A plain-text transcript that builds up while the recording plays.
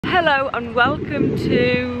Hello and welcome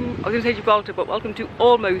to, I was going to say Gibraltar, but welcome to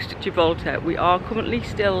almost Gibraltar. We are currently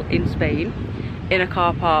still in Spain, in a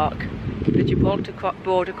car park. The Gibraltar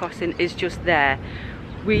border crossing is just there.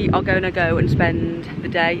 We are going to go and spend the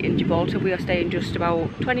day in Gibraltar. We are staying just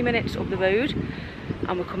about 20 minutes up the road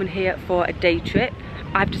and we're coming here for a day trip.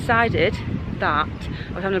 I've decided that,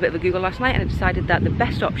 I was having a bit of a Google last night and I decided that the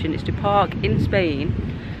best option is to park in Spain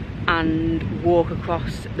and walk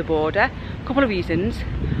across the border. A couple of reasons.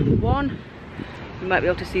 One, you might be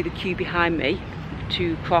able to see the queue behind me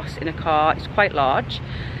to cross in a car. It's quite large,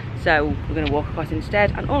 so we're going to walk across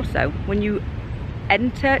instead. And also, when you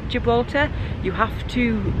enter Gibraltar, you have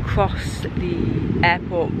to cross the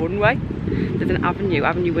airport runway. There's an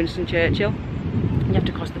Avenue Winston Churchill. You have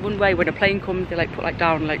to cross the runway. When a plane comes, they put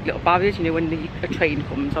down little barriers, you know, when a train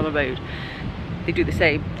comes on the road. They do the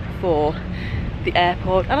same for the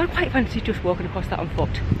airport, and I quite fancy just walking across that on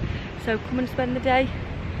foot. So come and spend the day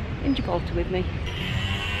in Gibraltar with me.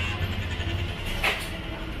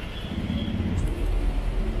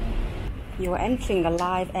 You are entering a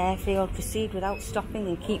live airfield. Proceed without stopping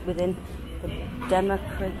and keep within the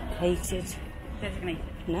demarcated.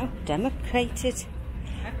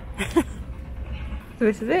 So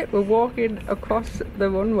this is it, we're walking across the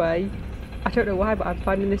runway. I don't know why, but I'm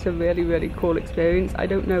finding this a really, really cool experience. I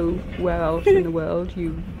don't know where else in the world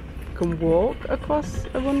you can walk across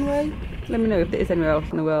a runway. Let me know if there is anywhere else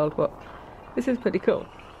in the world, but this is pretty cool.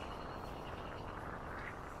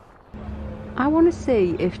 I want to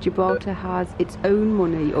see if Gibraltar has its own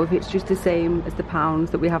money or if it's just the same as the pounds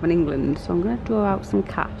that we have in England. So I'm going to draw out some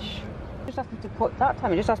cash. Just asked me to put, that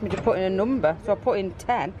time it just asked me to put in a number, so I put in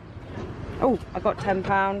 10. Oh, I got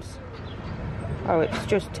 £10. Oh, it's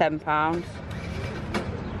just £10.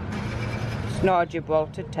 It's not a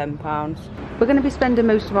Gibraltar, £10. We're going to be spending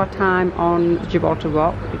most of our time on Gibraltar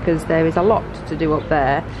Rock because there is a lot to do up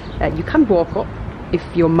there. You can walk up if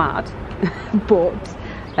you're mad, but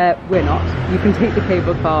we're not. You can take the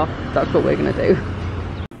cable car, that's what we're going to do.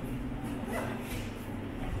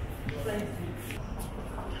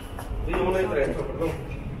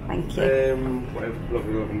 Thank you.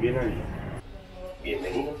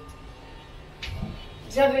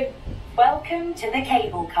 Welcome to the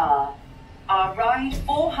cable car. Our ride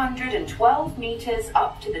 412 meters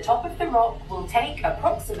up to the top of the rock will take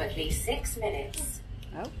approximately 6 minutes.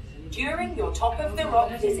 Oh. During your top of the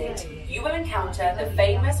rock visit, you will encounter the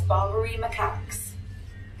famous Barbary macaques.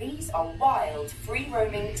 These are wild,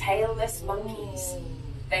 free-roaming, tailless monkeys.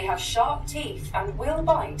 They have sharp teeth and will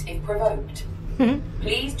bite if provoked.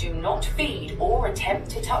 Please do not feed or attempt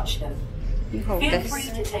to touch them. Feel free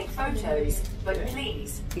to take photos, but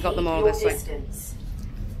please keep your distance.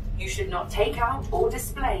 You should not take out or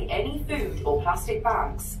display any food or plastic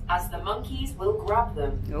bags, as the monkeys will grab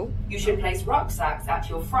them. No. You should place rucksacks at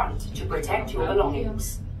your front to protect your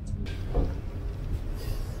belongings.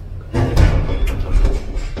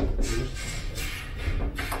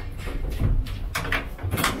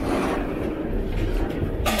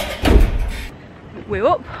 We're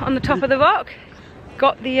up on the top of the rock.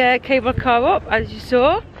 Got the cable car up, as you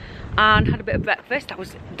saw, and had a bit of breakfast. That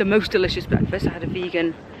was the most delicious breakfast. I had a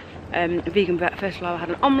vegan breakfast. Lara had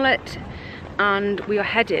an omelette, and we are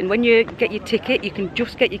heading. When you get your ticket, you can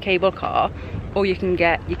just get your cable car, or you can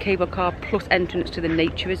get your cable car plus entrance to the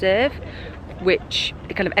nature reserve, which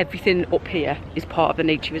kind of everything up here is part of the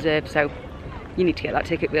nature reserve. So you need to get that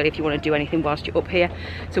ticket really if you want to do anything whilst you're up here.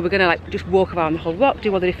 So we're gonna just walk around the whole rock,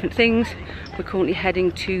 do all the different things. We're currently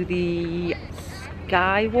heading to the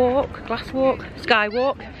Skywalk,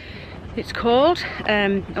 it's called.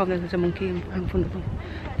 Oh, there's a monkey in front of them.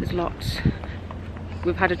 There's lots.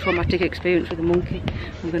 We've had a traumatic experience with a monkey.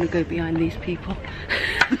 I'm going to go behind these people.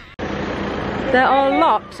 There are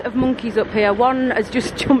lots of monkeys up here. One has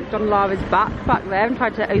just jumped on Lara's back there and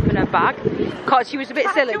tried to open her bag because she was a bit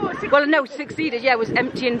silly. Well, no, succeeded, yeah, was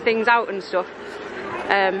emptying things out and stuff.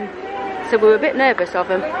 So we were a bit nervous of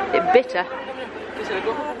him, a bit bitter.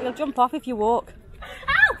 You'll jump off if you walk.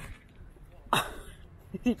 Ow!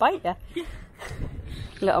 Did he bite you? Yeah.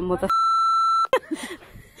 Little mother.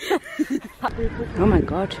 Oh my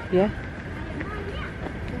god, yeah.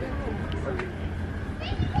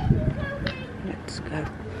 Let's go.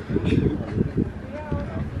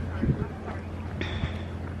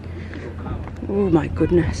 Oh my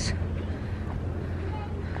goodness.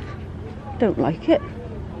 Don't like it.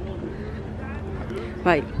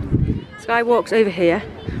 Right, Skywalk's over here.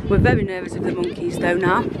 We're very nervous of the monkeys though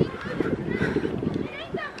now.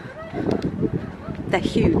 They're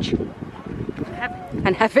huge.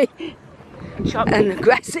 And heavy. And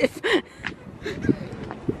aggressive.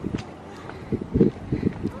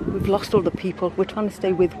 We've lost all the people. We're trying to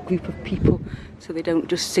stay with a group of people so they don't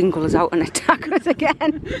just single us out and attack us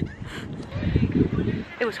again.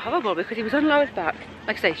 It was horrible because he was on Lara's back.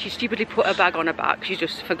 Like I say, she stupidly put her bag on her back. She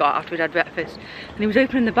just forgot after we'd had breakfast. And he was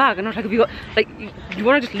opening the bag and I was like, have you got, like, you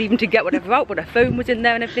want to just leave him to get whatever out? But her phone was in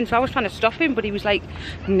there and everything. So I was trying to stop him, but he was like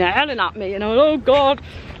nailing at me. And I was like, oh God.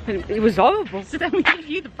 And it was horrible. So then we gave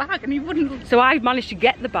you the bag and he wouldn't. So I managed to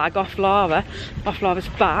get the bag off Lara, off Lara's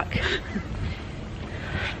back.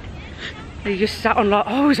 And he just sat on like,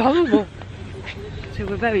 oh, it was horrible. So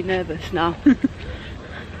we're very nervous now.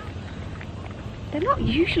 They're not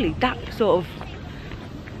usually that sort of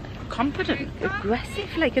Confident.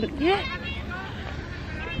 aggressive, like, yeah.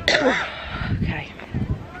 Okay.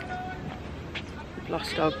 We've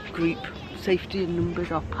lost our group safety in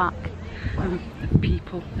numbers, our pack of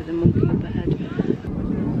people. There's a monkey up ahead.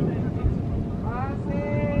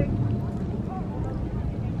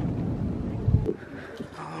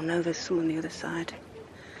 Oh no, there's some on the other side.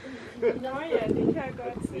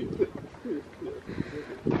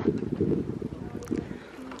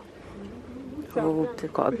 Oh,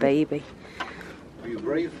 they've got a baby. Are you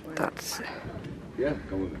brave? That's... Yeah,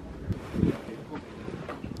 go with it.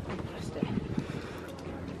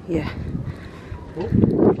 Yeah.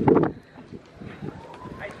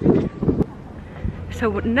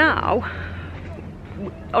 So now,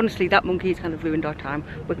 honestly, that monkey's kind of ruined our time.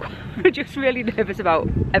 We're just really nervous about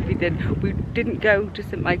everything. We didn't go to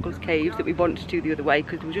St Michael's Caves that we wanted to the other way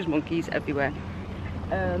because there were just monkeys everywhere.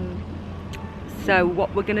 So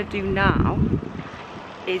what we're going to do now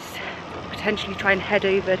is potentially try and head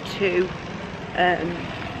over to,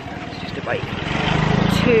 just a break,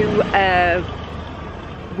 to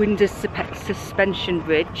Windsor Suspension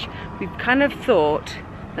Bridge. We've kind of thought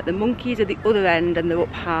that the monkeys are the other end and they're up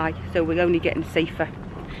high, so we're only getting safer,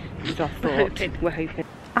 is our thought. We're hoping.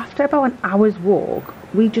 After about an hour's walk,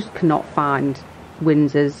 we just cannot find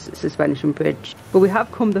Windsor's Suspension Bridge. But we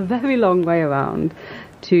have come the very long way around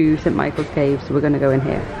to St Michael's Caves, so we're going to go in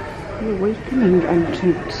here. The awakening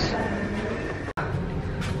entrance.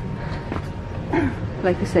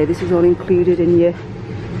 Like I say, this is all included in your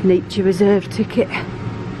nature reserve ticket.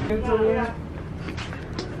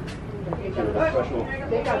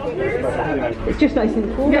 It's just nice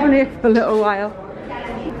and cool down here for a little while.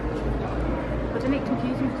 But isn't it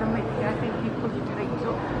confusing for some reason? I think you put your tights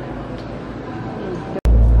up.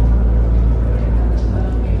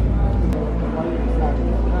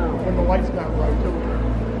 When the light's not right, you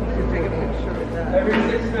can take a picture of that. Every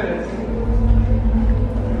 6 minutes.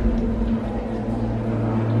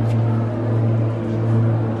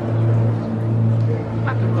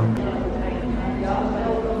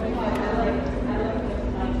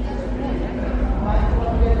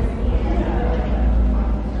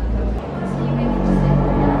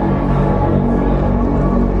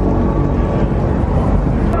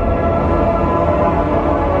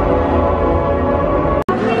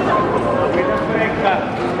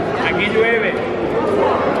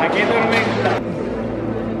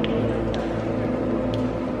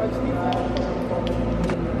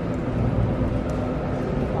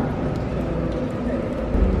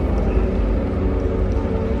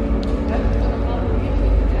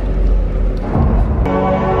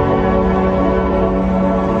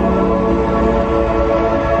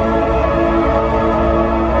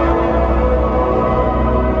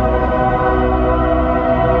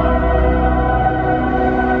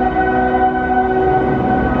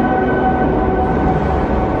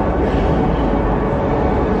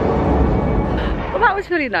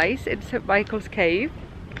 Really nice in St Michael's Cave.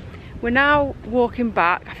 We're now walking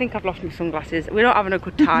back. I think I've lost my sunglasses. We're not having a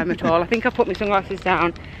good time at all. I think I've put my sunglasses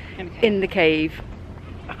down in the cave.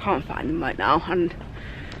 I can't find them right now and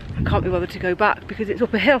I can't be bothered to go back because it's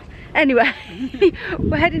up a hill. Anyway,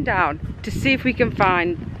 we're heading down to see if we can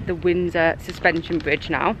find the Windsor Suspension Bridge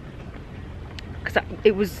now, because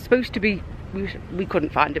it was supposed to be, we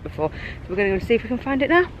couldn't find it before, so we're going to go see if we can find it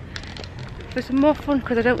now for some more fun,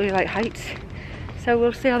 because I don't really like heights. So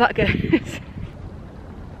we'll see how that goes.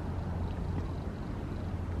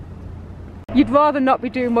 You'd rather not be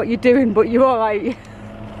doing what you're doing, but you're alright,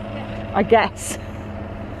 I guess.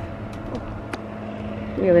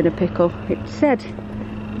 We're in a pickle. It said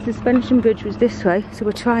the suspension bridge was this way, so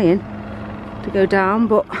we're trying to go down,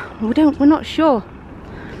 but we're not sure.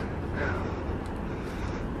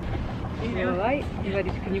 You alright? You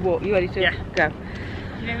ready to, can you walk? You ready to go?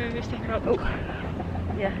 You know where we stick up? Oh.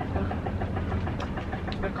 Yeah.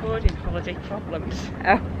 Recording holiday problems.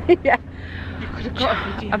 Oh, yeah. You could have got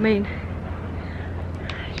a video. I mean,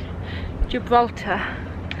 Gibraltar,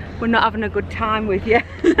 we're not having a good time with you,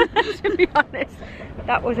 to be honest.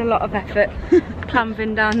 That was a lot of effort,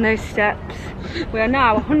 clambering down those steps. We are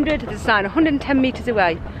now 110 metres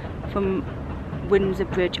away from Windsor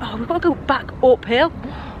Bridge. Oh, we've got to go back uphill.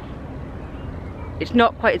 It's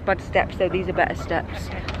not quite as bad steps though, these are better steps.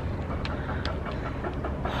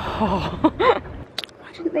 Oh.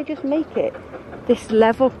 Why didn't they just make it this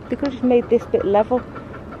level? They could have just made this bit level.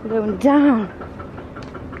 Going down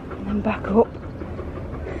and then back up.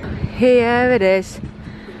 Here it is.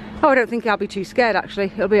 Oh, I don't think I'll be too scared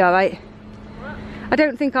actually. It'll be alright. I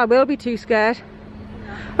don't think I will be too scared.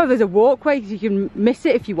 Oh, there's a walkway, so you can miss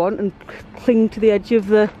it if you want and cling to the edge of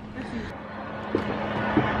the...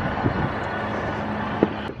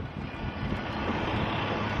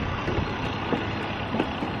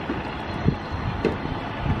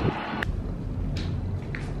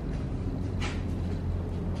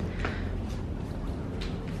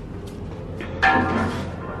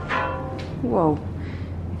 Whoa,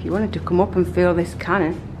 if you wanted to come up and feel this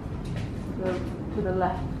cannon, go to the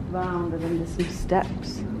left round and then there's some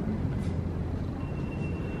steps.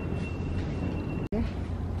 Yeah.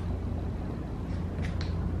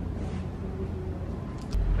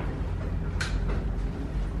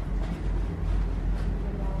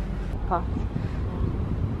 Path.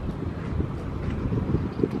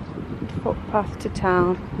 Footpath to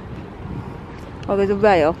town. Oh, there's a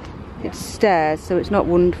rail. It's stairs, so it's not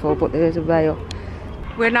wonderful, but there is a rail.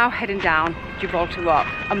 We're now heading down Gibraltar Rock.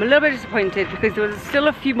 I'm a little bit disappointed because there was still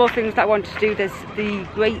a few more things that I wanted to do. There's the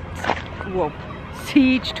great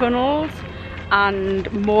siege tunnels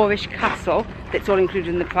and Moorish castle that's all included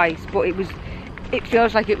in the price, but it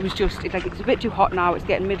feels like it was just, it's a bit too hot now. It's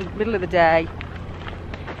getting middle of the day.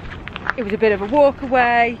 It was a bit of a walk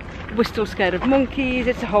away. We're still scared of monkeys.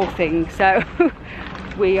 It's a whole thing. So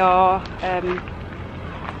we are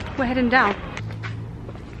we're heading down.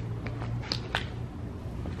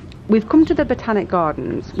 We've come to the Botanic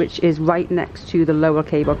Gardens, which is right next to the lower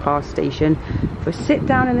cable car station, for a sit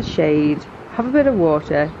down in the shade, have a bit of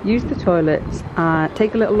water, use the toilets,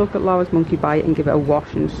 take a little look at Lara's monkey bite and give it a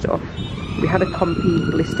wash and stuff. We had a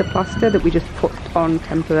compy blister plaster that we just put on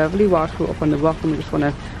temporarily whilst we were up on the rock, and we just want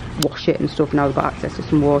to wash it and stuff. Now we've got access to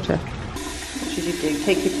some water. What should you do?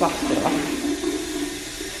 Take your plaster off.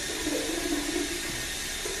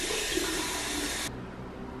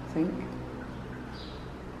 I think.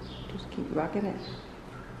 Just keep ragging it.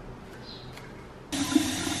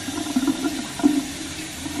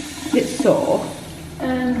 It's sore.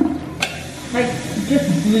 Like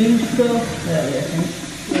just bruised stuff earlier, I think.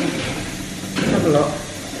 Yeah. Let's have a look.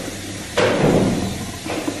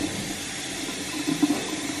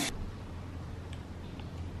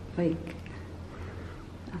 Like,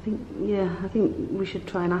 I think we should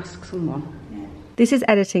try and ask someone. Yeah. This is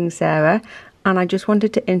Editing Sarah, and I just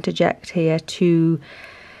wanted to interject here to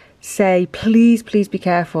say, please be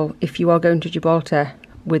careful if you are going to Gibraltar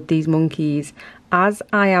with these monkeys. As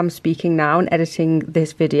I am speaking now and editing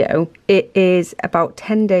this video, it is about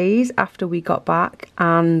 10 days after we got back,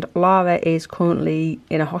 and Lara is currently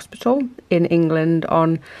in a hospital in England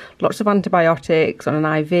on lots of antibiotics, on an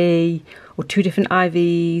IV or 2 different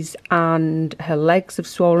IVs, and her legs have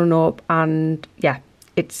swollen up, and yeah,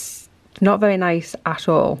 it's not very nice at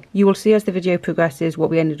all. You will see as the video progresses what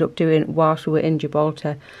we ended up doing whilst we were in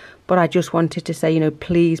Gibraltar, but I just wanted to say, you know,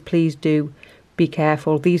 please do be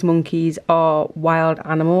careful. These monkeys are wild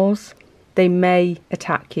animals. They may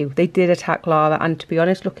attack you. They did attack Lara, and to be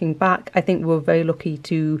honest, looking back, I think we were very lucky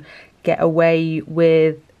to get away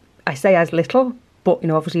with, I say as little, but you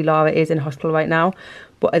know, obviously Lara is in hospital right now,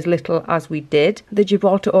 but as little as we did. The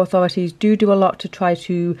Gibraltar authorities do a lot to try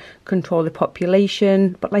to control the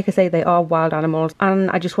population, but like I say, they are wild animals, and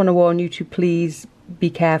I just want to warn you to please be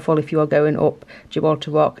careful if you are going up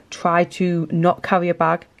Gibraltar Rock. Try to not carry a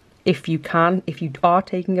bag if you can. If you are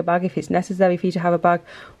taking a bag, if it's necessary for you to have a bag,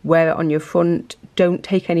 wear it on your front. Don't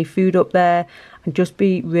take any food up there, and just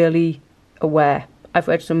be really aware. I've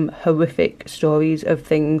read some horrific stories of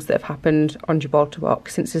things that have happened on Gibraltar Rock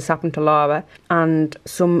since this happened to Lara, and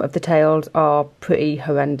some of the tales are pretty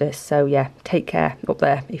horrendous. So yeah, take care up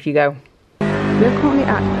there if you go. We're currently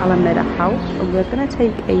at Alameda House, and we're going to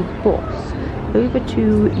take a bus over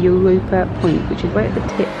to Europa Point, which is right at the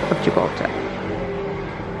tip of Gibraltar.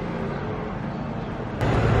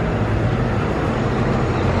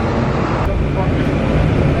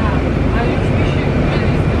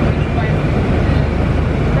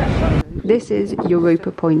 This is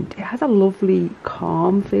Europa Point. It has a lovely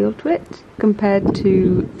calm feel to it compared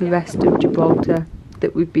to the rest of Gibraltar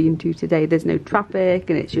that we've been to today. There's no traffic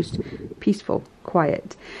and it's just peaceful,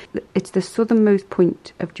 quiet. It's the southernmost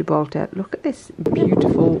point of Gibraltar. Look at this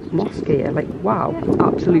beautiful mosque here. Like, wow,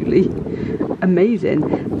 absolutely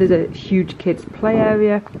amazing. There's a huge kids play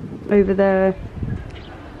area over there.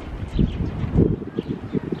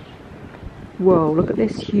 Whoa, look at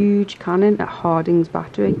this huge cannon at Harding's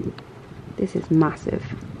Battery. This is massive.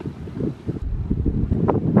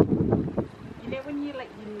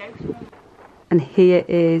 And here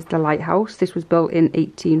is the lighthouse. This was built in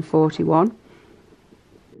 1841.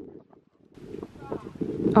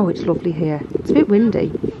 Oh, it's lovely here. It's a bit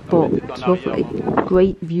windy, but it's lovely.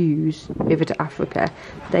 Great views over to Africa.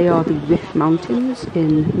 They are the Rif Mountains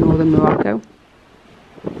in northern Morocco.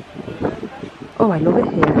 Oh, I love it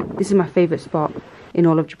here. This is my favourite spot in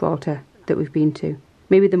all of Gibraltar that we've been to.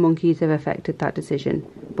 Maybe the monkeys have affected that decision,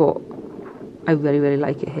 but I really, really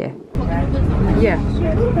like it here. Yeah.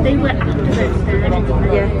 They were after those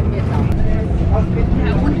Yeah. I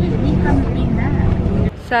wonder if you haven't been there.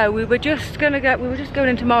 So we were just going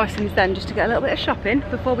into Morrison's then just to get a little bit of shopping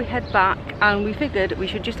before we head back, and we figured we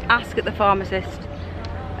should just ask at the pharmacist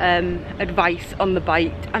advice on the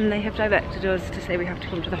bite, and they have directed us to say we have to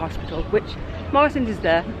come to the hospital, which Morrison's is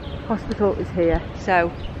there, hospital is here,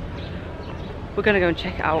 so we're going to go and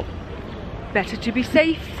check it out. Better to be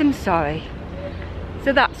safe than sorry.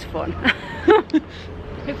 So that's fun.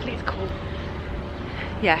 Hopefully it's cool.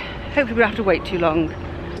 Yeah, hopefully we don't have to wait too long.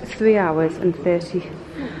 3 hours and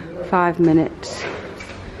 35 minutes.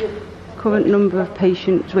 Current number of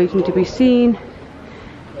patients waiting to be seen,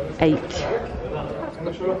 8.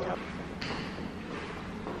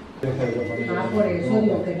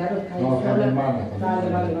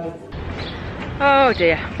 Oh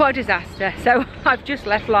dear, what a disaster. So I've just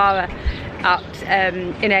left Lara at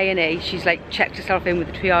in A&E. She's like checked herself in with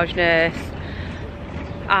the triage nurse,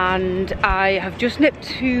 and I have just nipped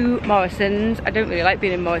to Morrison's. I don't really like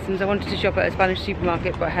being in Morrison's. I wanted to shop at a Spanish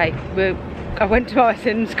supermarket, but hey, I went to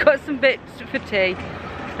Morrison's, got some bits for tea.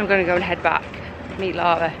 I'm going to go and head back, meet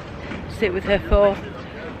Lara, sit with her for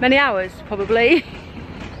many hours probably.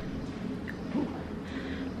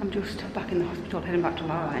 I'm just back in the hospital heading back to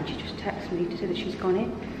Lara, and she just texted me to say that she's gone in,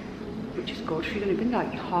 which is good. She's only been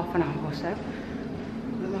like half an hour or so.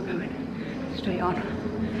 Where am I going? Straight on.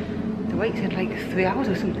 The wait said like 3 hours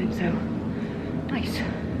or something, so nice.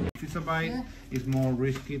 If it's a bite, it's more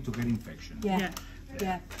risky to get infection. Yeah.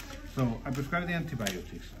 So I prescribed the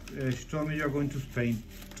antibiotics. She told me you're going to Spain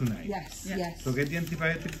tonight. Yes, yes. So get the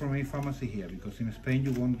antibiotics from a pharmacy here, because in Spain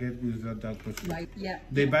you won't get with that prescription. Right, yeah.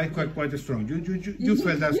 They bite quite strong. You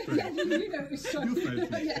felt that strong. Yeah, you know it was strong. You felt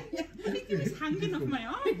it. Yeah. I think it was hanging off my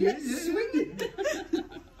arm. Yeah,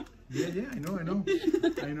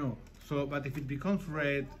 I know. So, but if it becomes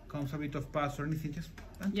red, comes a bit of pus or anything, just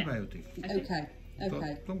antibiotic.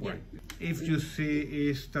 Okay. Don't worry. If you see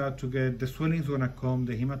it start to get, the swelling's gonna come,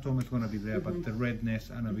 the hematoma is gonna be there, but the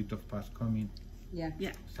redness and a bit of pus coming,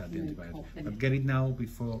 start the antibiotic. But get it now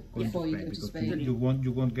before going to Spain, because you won't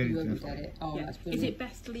get it in Spain. Oh, that's Is brilliant. it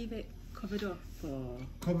best to leave it covered up or?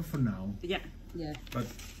 Cover for now. Yeah. But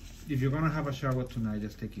if you're gonna have a shower tonight,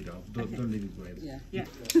 just take it off. Don't leave it wet. Yeah.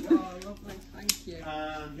 Oh, lovely. Thank you.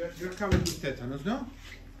 You're covered with tetanus, no?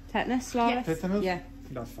 Tetanus, Lara? Yes. Tetanus? Yeah.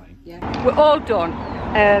 That's fine. Yeah. We're all done.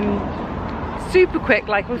 Super quick,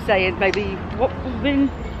 like I was saying, maybe what been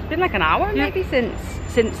like an hour maybe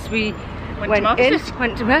since we went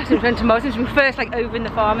to Morrison's. We were first like over in the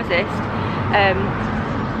pharmacist.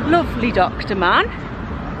 Lovely doctor man.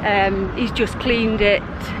 He's just cleaned it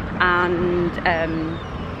and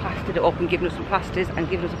plastered it up and given us some plasters and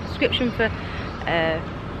given us a prescription for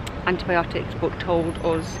antibiotics, but told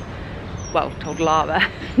Lara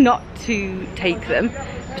not to take them,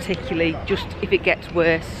 particularly just if it gets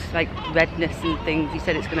worse, like redness and things. He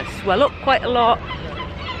said it's going to swell up quite a lot.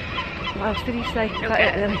 What else did he say?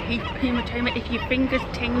 Hematoma. If your fingers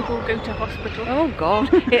tingle, go to hospital. Oh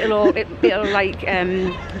God, it'll like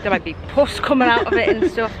there might be pus coming out of it and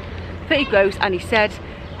stuff. Pretty gross. And he said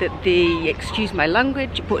that excuse my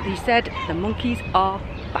language, but he said the monkeys are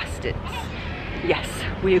bastards. Yes,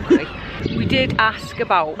 we agree. We did ask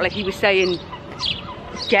about, like he was saying,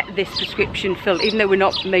 get this prescription filled, even though we're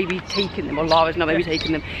not maybe taking them, or Lara's not maybe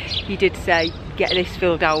taking them. He did say, get this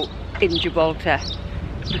filled out in Gibraltar,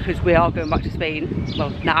 because we are going back to Spain,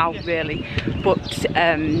 well now really, but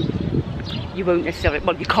you won't necessarily,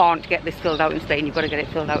 well you can't get this filled out in Spain, you've got to get it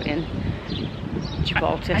filled out in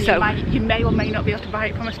Gibraltar. And so you may or may not be able to buy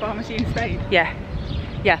it from a pharmacy in Spain.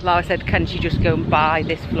 Yeah, Lara said, can she just go and buy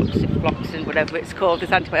this fluoxetine, whatever it's called,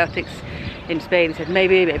 this antibiotics in Spain? I said,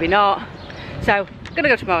 maybe, maybe not. So, I'm going to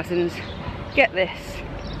go to Morrison's, get this,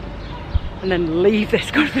 and then leave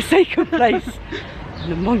this godforsaken place.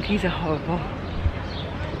 And the monkeys are horrible.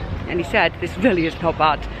 And he said, this really is not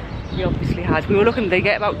bad. He obviously has. We were looking, they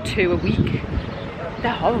get about 2 a week.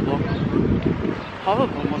 They're horrible.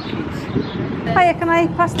 horrible monkeys. Hiya, can I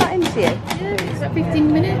pass that in to you? Yeah, it's about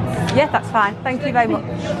 15 minutes. Yeah, that's fine. Thank you very much. Go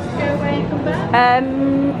away and come back.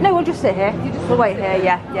 No, we'll just sit here. We'll wait here.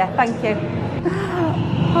 Yeah. Thank you.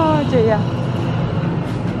 Oh dear.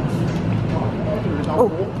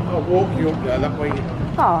 I'll walk you up there, that way.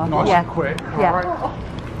 Oh, Nice yeah. and quick. Yeah. Alright.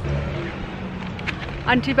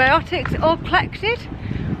 Antibiotics all collected.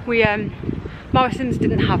 We Morrison's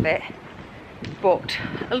didn't have it, but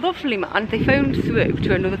a lovely man, they phoned through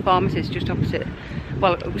to another pharmacist just opposite,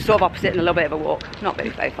 well, sort of opposite and a little bit of a walk, not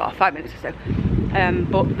very far, 5 minutes or so.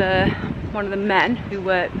 But one of the men who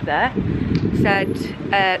worked there said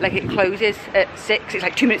like it closes at 6, it's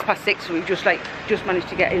like 2 minutes past 6, so we just managed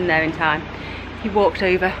to get in there in time. He walked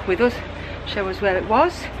over with us, show us where it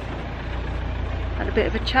was, had a bit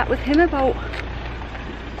of a chat with him about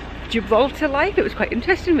Gibraltar life. It was quite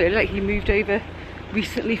interesting really, like he moved over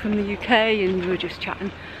recently from the UK and we were just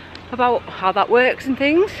chatting about how that works and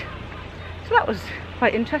things, so that was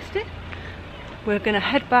quite interesting. We're going to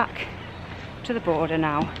head back to the border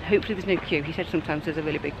now. Hopefully there's no queue. He said sometimes there's a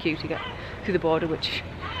really big queue to get through the border, which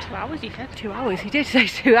 2 hours, he said. 2 hours, he did say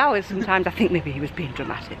 2 hours sometimes. I think maybe he was being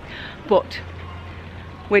dramatic, but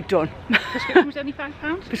we're done. Prescription was only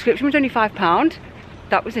 £5? Prescription was only £5.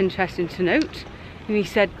 That was interesting to note. And he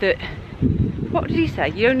said that, what did he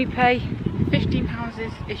say? You only pay £15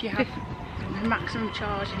 is if you have the maximum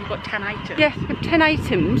charge and you've got 10 items. Yes, for 10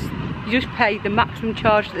 items, you just pay the maximum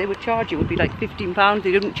charge that they would charge you would be like £15.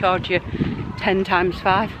 They don't charge you 10 times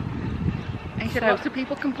 5. And he said lots of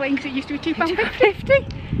people complained because it used to be £2.50.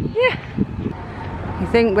 Yeah. I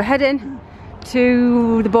think we're heading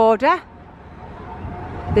to the border.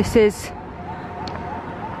 This is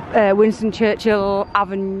Winston Churchill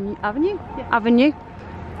Avenue.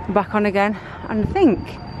 Back on again, and I think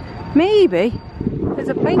maybe there's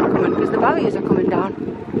a plane coming because the barriers are coming down.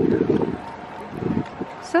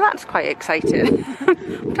 So that's quite exciting.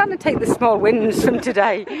 I'm trying to take the small wins from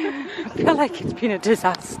today. I feel like it's been a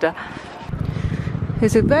disaster.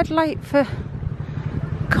 There's a red light for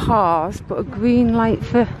cars, but a green light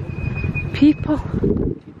for people.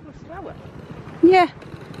 slower. Yeah,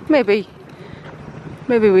 maybe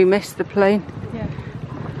we missed the plane. Yeah.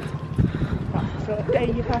 That's the sort of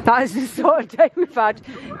day you've had. That is the sort of day we've had.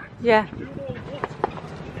 Yeah.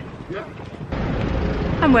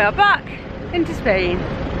 And we're back into Spain.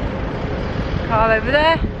 Car over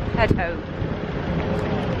there, head home.